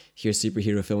 hey, here's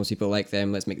superhero films, people like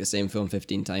them, let's make the same film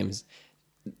 15 times.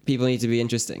 People need to be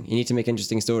interesting. You need to make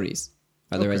interesting stories.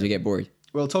 Otherwise we get bored.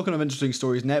 Well, talking of interesting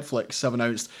stories, Netflix have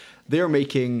announced they're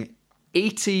making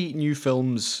 80 new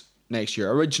films next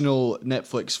year, original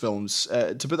Netflix films.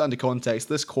 To put that into context,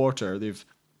 this quarter they've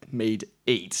made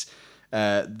 8.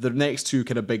 The next 2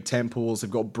 kind of big tentpoles,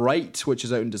 they've got Bright, which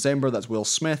is out in December, that's Will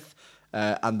Smith,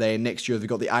 and then next year they've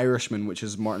got The Irishman, which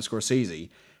is Martin Scorsese.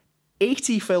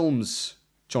 80 films,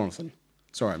 Jonathan.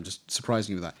 Sorry, I'm just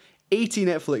surprising you with that. 80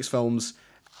 Netflix films.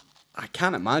 I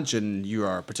can't imagine you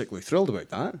are particularly thrilled about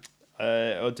that.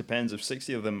 It depends. If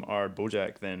 60 of them are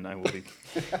BoJack, then I will be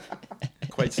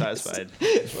quite satisfied.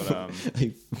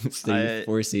 But,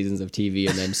 4 seasons of TV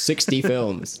and then 60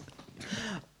 films.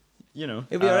 It'll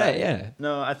be all right. Yeah.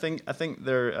 No, I think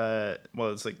they're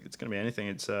it's going to be anything.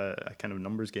 It's a kind of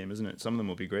numbers game, isn't it? Some of them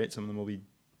will be great. Some of them will be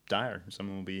dire. Some of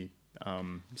them will be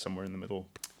somewhere in the middle.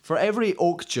 For every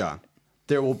Okja,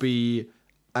 there will be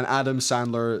an Adam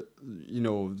Sandler,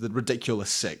 the ridiculous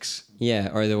 6.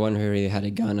 Yeah, or the one where he had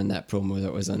a gun in that promo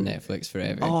that was on Netflix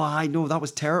forever. Oh, I know, that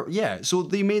was terrible. Yeah, so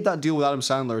they made that deal with Adam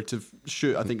Sandler to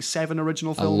shoot, I think, 7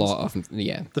 original films. A lot of them,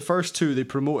 yeah. The first 2 they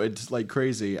promoted like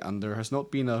crazy, and there has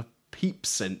not been a peep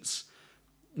since.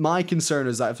 My concern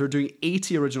is that if they're doing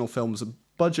 80 original films,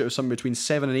 budget of something between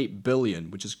 7 and 8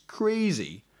 billion, which is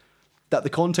crazy, that the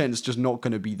content is just not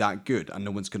going to be that good and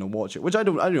no one's going to watch it. Which I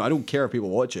don't care if people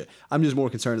watch it. I'm just more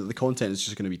concerned that the content is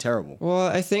just going to be terrible. Well,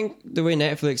 I think the way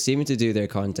Netflix seem to do their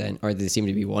content, or they seem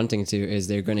to be wanting to, is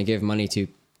they're going to give money to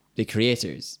the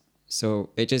creators. So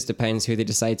it just depends who they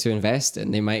decide to invest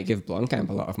in. They might give Blomkamp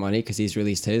a lot of money because he's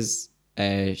released his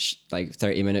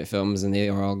 30-minute films and they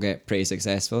all get pretty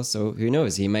successful. So who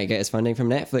knows? He might get his funding from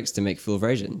Netflix to make full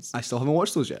versions. I still haven't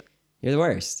watched those yet. You're the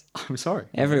worst. I'm sorry.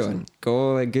 Everyone,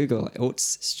 go and Google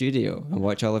Oates Studio and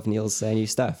watch all of Neil's new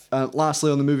stuff.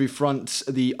 Lastly, on the movie front,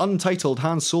 the untitled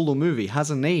Han Solo movie has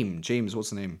a name. James,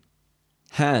 what's the name?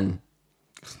 Han.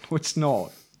 No, it's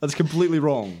not. That's completely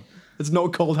wrong. It's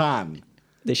not called Han.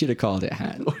 They should have called it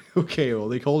Han. Okay, well,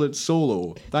 they called it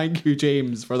Solo. Thank you,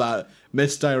 James, for that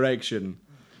misdirection.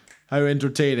 How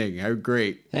entertaining. How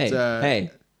great. Hey,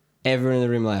 everyone in the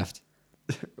room laughed.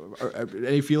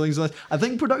 Any feelings on this? I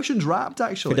think production's wrapped,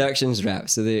 actually. Production's wrapped,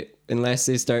 so unless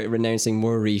they start announcing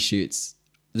more reshoots,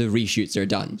 the reshoots are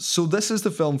done. So this is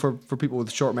the film, for people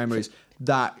with short memories,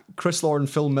 that Chris Lord and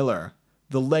Phil Miller,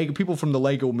 people from the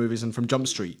Lego movies and from Jump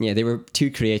Street. Yeah, they were too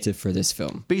creative for this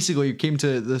film. Basically, came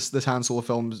to this Han Solo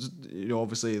film.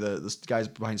 Obviously the guys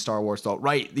behind Star Wars thought,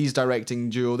 right, these directing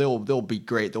duo, they'll be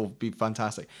great, they'll be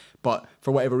fantastic. But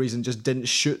for whatever reason, just didn't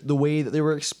shoot the way that they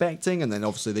were expecting, and then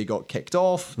obviously they got kicked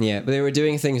off. Yeah, but they were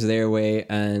doing things their way,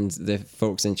 and the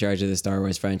folks in charge of the Star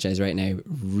Wars franchise right now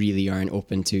really aren't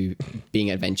open to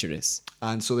being adventurous.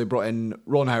 And so they brought in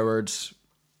Ron Howard,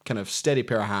 kind of steady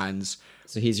pair of hands.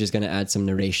 So he's just going to add some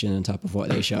narration on top of what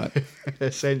they shot.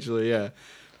 Essentially, yeah.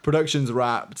 Production's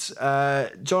wrapped.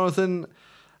 Jonathan,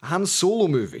 Han Solo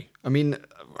movie. I mean,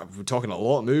 we're talking a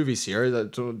lot of movies here. I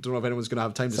don't know if anyone's going to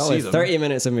have time to see them. 30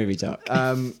 minutes of movie talk.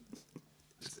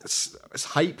 It's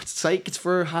psyched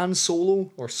for Han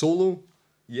Solo or Solo.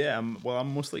 Yeah,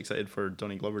 I'm mostly excited for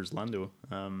Donnie Glover's Lando,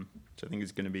 which I think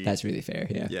is going to be... That's really fair,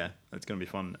 yeah. Yeah, that's going to be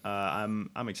fun.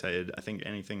 I'm excited. I think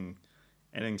anything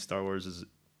Star Wars is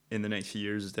in the next few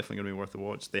years is definitely going to be worth a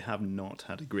watch. They have not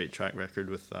had a great track record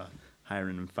with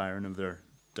hiring and firing of their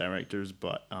directors,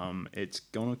 but it's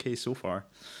gone okay so far.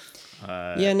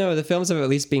 The films have at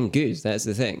least been good. That's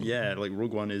the thing. Yeah, like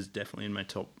Rogue One is definitely in my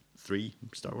top 3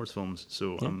 Star Wars films,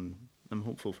 so yeah. I'm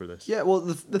hopeful for this. Yeah, well,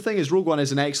 the thing is, Rogue One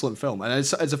is an excellent film, and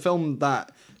it's a film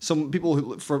that some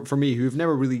people, for me, who've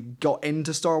never really got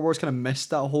into Star Wars, kind of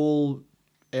missed that whole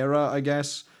era, I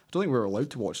guess. I don't think we were allowed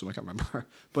to watch them, I can't remember.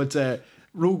 But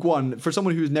Rogue One, for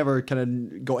someone who's never kind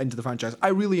of got into the franchise, I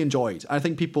really enjoyed. I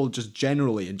think people just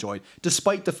generally enjoyed,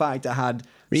 despite the fact it had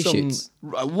reshoots.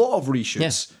 A lot of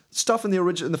reshoots. Yeah. Stuff in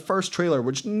the first trailer,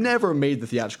 which never made the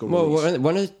theatrical release. Well,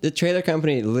 one of the trailer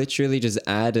company literally just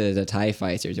added a TIE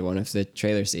fighter to one of the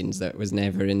trailer scenes that was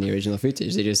never in the original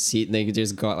footage. They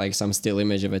just got like some still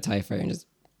image of a TIE fighter and just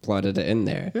plotted it in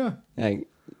there. Yeah.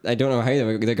 I don't know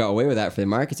how they got away with that for the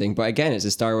marketing, but again, it's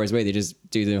a Star Wars way. They just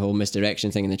do the whole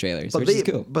misdirection thing in the trailers, which is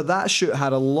cool. But that shoot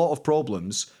had a lot of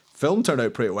problems. Film turned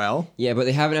out pretty well. Yeah, but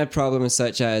they haven't had problems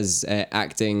such as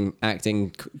acting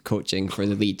coaching for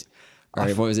the lead. Or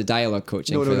what was it, dialogue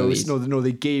coaching for the lead? No,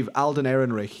 they gave Alden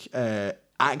Ehrenreich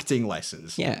acting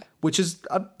lessons. Yeah. Which is...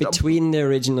 between the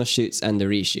original shoots and the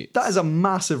reshoots. That is a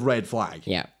massive red flag.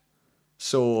 Yeah.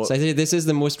 So I think this is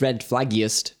the most red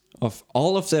flaggiest of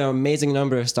all of the amazing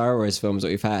number of Star Wars films that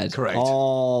we've had. Correct.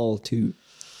 All 2.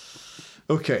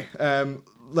 Okay.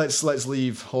 Let's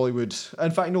leave Hollywood.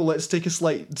 In fact, no, let's take a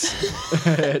slight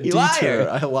detour. Liar.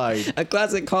 I lied. A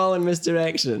classic Colin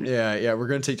misdirection. Yeah, we're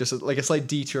going to take just a slight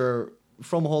detour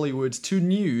from Hollywood to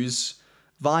news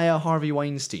via Harvey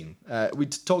Weinstein. We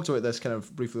talked about this kind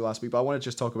of briefly last week, but I want to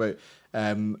just talk about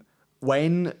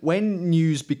when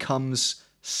news becomes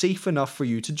safe enough for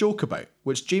you to joke about,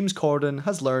 which James Corden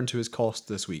has learned to his cost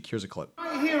this week. Here's a clip.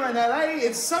 Right here in LA,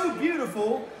 it's so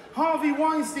beautiful. Harvey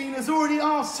Weinstein has already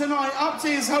asked tonight up to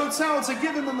his hotel to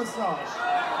give him a massage.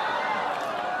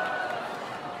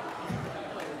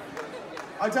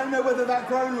 I don't know whether that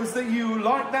groan was that you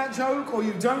like that joke or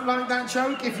you don't like that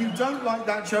joke. If you don't like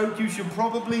that joke, you should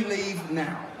probably leave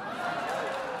now.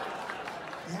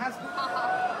 It has been...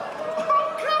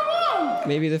 Oh, come on!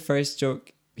 Maybe the first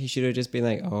joke, he should have just been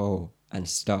like, oh, and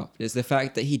stop. It's the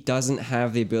fact that he doesn't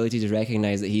have the ability to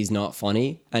recognize that he's not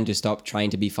funny and to stop trying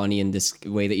to be funny in this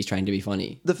way that he's trying to be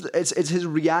funny. It's his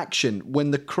reaction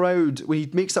when he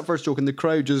makes that first joke and the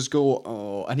crowd just go,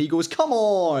 oh, and he goes, come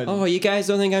on. Oh, you guys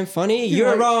don't think I'm funny?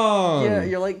 You're wrong. Yeah,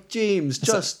 you're like, James,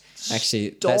 just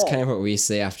actually, stop. That's kind of what we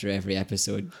say after every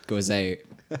episode goes out.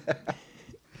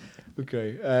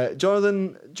 Okay.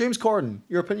 Jonathan, James Corden,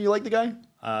 your opinion, you like the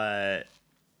guy?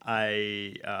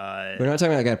 We're not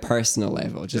talking like at a personal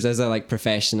level, just as a like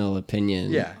professional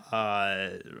opinion. Yeah.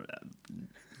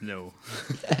 No.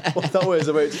 Well, that was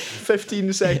about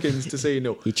 15 seconds to say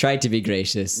no. He tried to be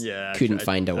gracious. Yeah. Couldn't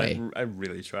find a way. I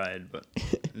really tried, but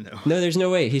no. No, there's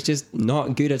no way. He's just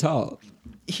not good at all.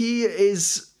 He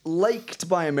is liked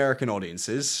by American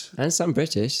audiences. And some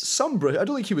British. Some Brit. I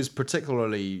don't think he was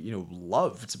particularly,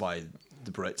 loved by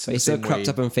the Brits. But he's still cropped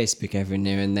up on Facebook every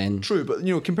now and then. True, but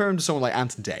compare him to someone like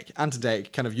Ant and Dec. Ant and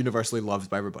Dec kind of universally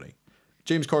loved by everybody.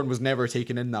 James Corden was never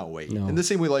taken in that way. No. In the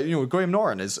same way, like Graham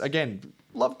Norton is again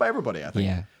loved by everybody. I think.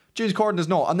 Yeah. James Corden is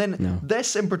not. And then No.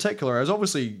 this in particular is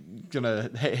obviously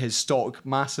gonna hit his stock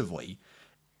massively.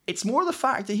 It's more the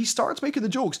fact that he starts making the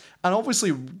jokes and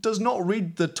obviously does not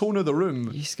read the tone of the room.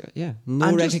 He's got no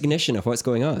And just- recognition of what's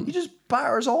going on. He just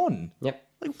batters on. Yep.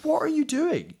 Like, what are you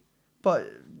doing?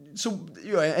 But so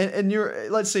and you're,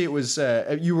 let's say it was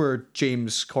you were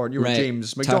James Corden. You were Right.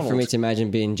 James Tough McDonald. for me to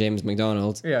imagine being James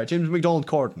McDonald. Yeah, James McDonald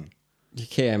Corden.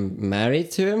 Okay, I'm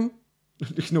married to him.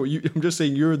 No, I'm just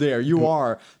saying you're there. You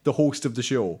are the host of the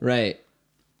show. Right.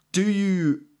 Do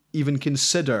you even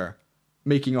consider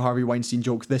making a Harvey Weinstein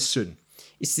joke this soon?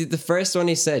 You see, the first one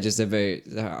he said just about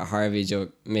a Harvey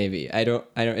joke, maybe. I don't.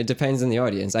 It depends on the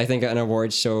audience. I think at an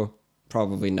awards show,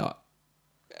 probably not.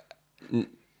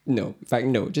 No, in fact,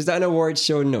 no. Just at an awards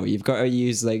show, no. You've got to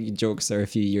use like jokes that are a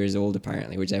few years old,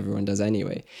 apparently, which everyone does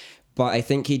anyway. But I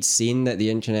think he'd seen that the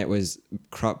internet was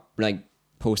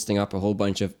posting up a whole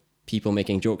bunch of people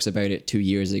making jokes about it 2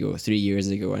 years ago, 3 years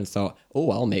ago, and thought,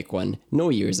 oh, I'll make one no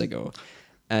years ago.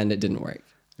 And it didn't work.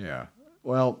 Yeah.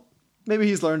 Well, maybe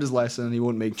he's learned his lesson and he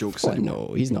won't make jokes Well, anymore.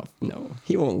 no, he's not. No,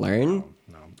 he won't learn.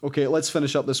 No. Okay, let's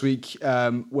finish up this week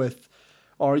with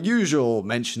our usual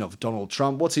mention of Donald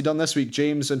Trump. What's he done this week,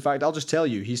 James? In fact, I'll just tell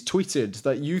you, he's tweeted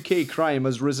that UK crime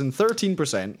has risen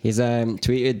 13%. He's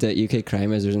tweeted that UK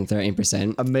crime has risen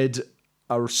 13%. Amid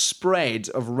a spread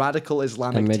of radical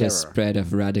Islamic Amid terror. a spread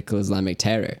of radical Islamic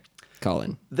terror,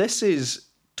 Colin. This is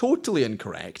totally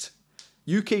incorrect.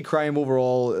 UK crime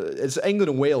overall, it's England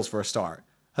and Wales for a start,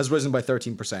 has risen by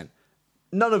 13%.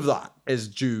 None of that is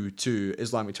due to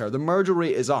Islamic terror. The murder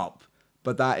rate is up,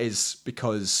 but that is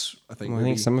because I think, Well, I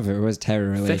think some of it was terror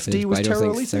related, 50 but was I don't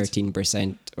terror think related?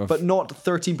 13% of... but not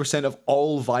 13% of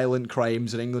all violent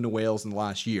crimes in England and Wales in the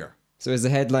last year. So is the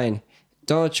headline,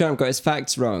 Donald Trump got his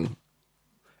facts wrong.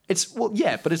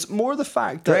 But it's more the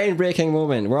fact that Groundbreaking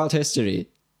moment, world history.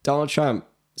 Donald Trump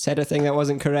said a thing that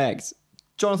wasn't correct.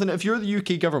 Jonathan, if you're the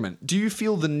UK government, do you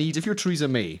feel the need, if you're Theresa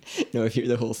May, No, if you're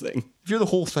the whole thing. if you're the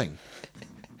whole thing,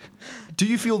 do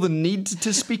you feel the need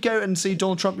to speak out and say,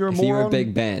 Donald Trump, you're a If moron? you were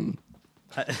Big Ben.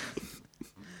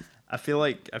 I feel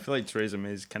like Theresa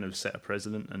May's kind of set a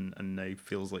precedent and now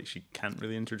feels like she can't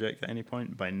really interject at any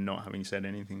point by not having said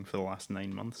anything for the last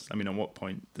 9 months. I mean, at what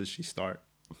point does she start?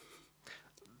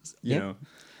 You know?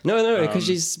 No, because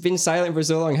she's been silent for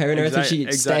so long. How on earth did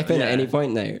she step in at any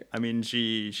point now? I mean,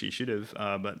 she should have,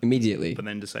 but Immediately. but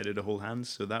then decided to hold hands.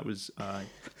 So that was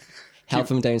Help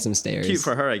him down some stairs. cute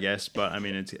for her, I guess. But I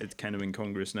mean, it's kind of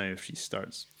incongruous now if she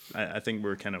starts. I think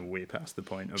we're kind of way past the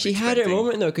point of. She had her expecting-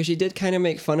 moment though, because she did kind of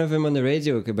make fun of him on the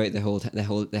radio about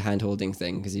the hand holding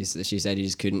thing, because she said he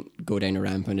just couldn't go down a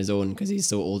ramp on his own because he's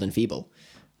so old and feeble.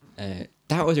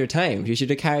 That was her time. She should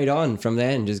have carried on from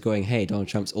then, just going, "Hey, Donald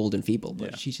Trump's old and feeble,"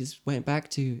 but Yeah. she just went back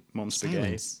to Mom's spaghetti.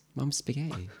 silence. Mom's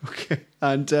spaghetti. Okay.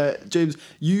 And James,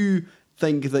 you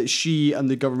think that she and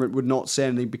the government would not say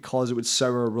anything because it would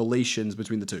sour relations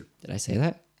between the two? Did I say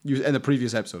that? You in the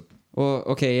previous episode. Well,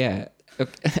 okay, yeah.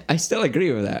 I still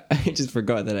agree with that. I just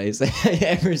forgot that I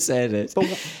ever said it.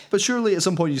 But surely at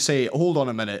some point you say, hold on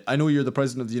a minute, I know you're the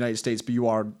president of the United States, but you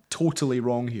are totally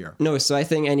wrong here. No, so I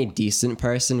think any decent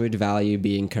person would value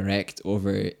being correct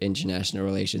over international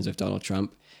relations with Donald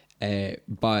Trump.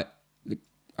 But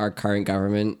our current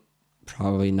government,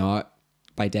 probably not,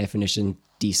 by definition,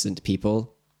 decent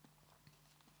people.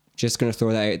 Just going to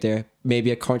throw that out there.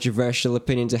 Maybe a controversial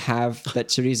opinion to have that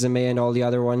Theresa May and all the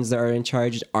other ones that are in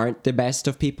charge aren't the best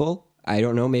of people. I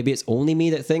don't know. Maybe it's only me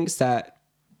that thinks that,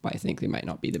 but I think they might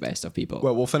not be the best of people.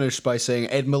 Well, we'll finish by saying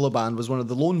Ed Miliband was one of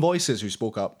the lone voices who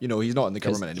spoke up. You know, he's not in the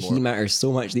government anymore. He matters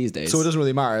so much these days. So it doesn't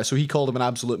really matter. So he called him an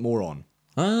absolute moron.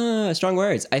 Ah, strong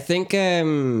words. I think,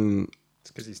 It's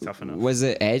because he's tough enough. was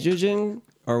it Edgerton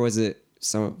or was it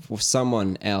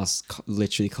someone else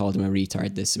literally called him a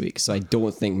retard this week? So I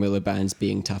don't think Miliband's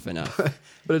being tough enough.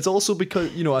 But it's also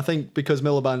because, you know, I think because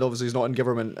Miliband obviously is not in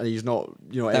government and he's not,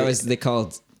 you know... They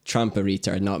called Trump a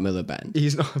retard, not Miliband.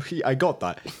 He's not. I got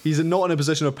that. He's not in a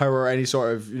position of power or any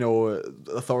sort of, you know,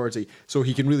 authority. So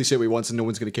he can really say what he wants and no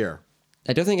one's going to care.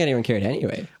 I don't think anyone cared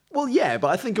anyway. Well, yeah, but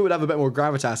I think it would have a bit more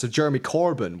gravitas if Jeremy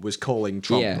Corbyn was calling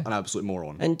Trump Yeah. an absolute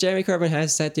moron. And Jeremy Corbyn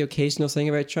has said the occasional thing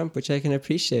about Trump, which I can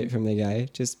appreciate from the guy.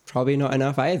 Just probably not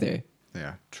enough either.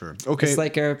 Yeah, true. Okay, It's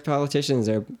like our politicians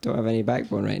don't have any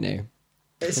backbone right now.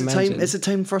 is it imagine. time? Is it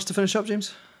time for us to finish up,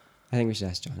 James? I think we should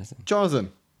ask Jonathan.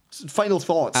 Jonathan, final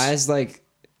thoughts. As like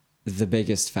the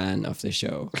biggest fan of the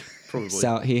show, Probably.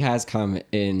 so he has come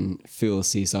in full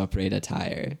Seesaw Parade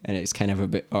attire, and it's kind of a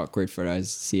bit awkward for us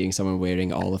seeing someone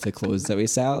wearing all of the clothes that we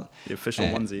sell. The official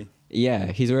onesie.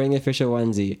 Yeah, he's wearing the official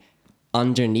onesie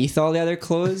underneath all the other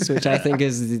clothes, which I think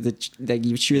is like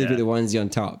you surely put Yeah. the onesie on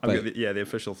top. I've But got the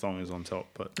official thong is on top,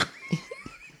 but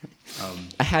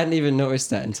I hadn't even noticed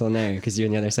that until now because you're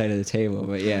on the other side of the table.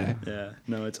 But yeah, yeah,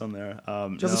 no, it's on there. Do you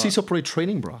have no, the Seesaw Parade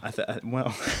training bra?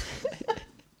 well,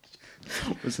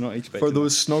 was not expecting For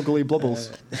those snuggly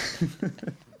blubbles.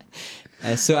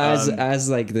 so as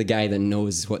like the guy that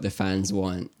knows what the fans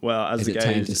want, Well, as is the it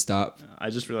guy time to stop? I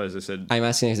just realized I said I'm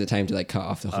asking, is it time to like cut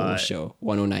off the whole show?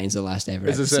 109 is the last ever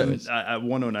Is this episode. at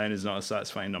 109 is not a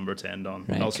satisfying number to end on.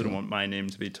 Right, I also cool. don't want my name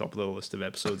to be top of the list of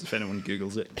episodes if anyone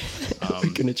Googles it.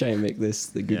 I'm gonna try and make this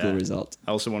the Google Yeah. result.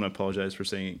 I also want to apologize for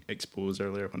saying expose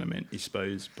earlier when I meant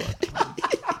espouse, but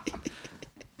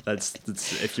that's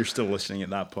if you're still listening at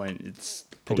that point, it's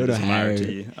probably don't know doesn't matter how.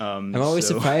 to you. I'm always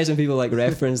surprised when people like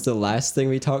reference the last thing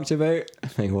we talked about. I'm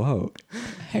like, whoa,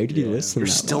 how did you listen? You're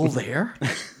that still long? there?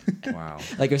 Wow.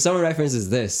 Like if someone references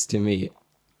this to me,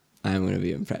 I'm gonna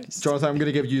be impressed. Jonathan, I'm going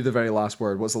to give you the very last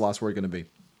word. What's the last word going to be?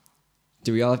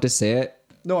 Do we all have to say it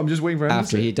No, I'm just waiting for him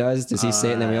after to say he it. does? Does he say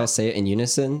it and then we all say it in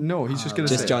unison? No, he's just going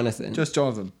to Just say it. Jonathan. Just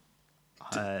Jonathan.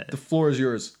 The floor is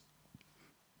yours.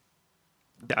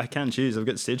 I can't choose. I've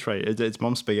got stage fright. It's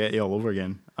Mum Spaghetti all over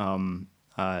again.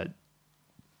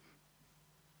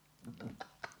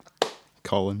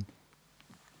 Colin.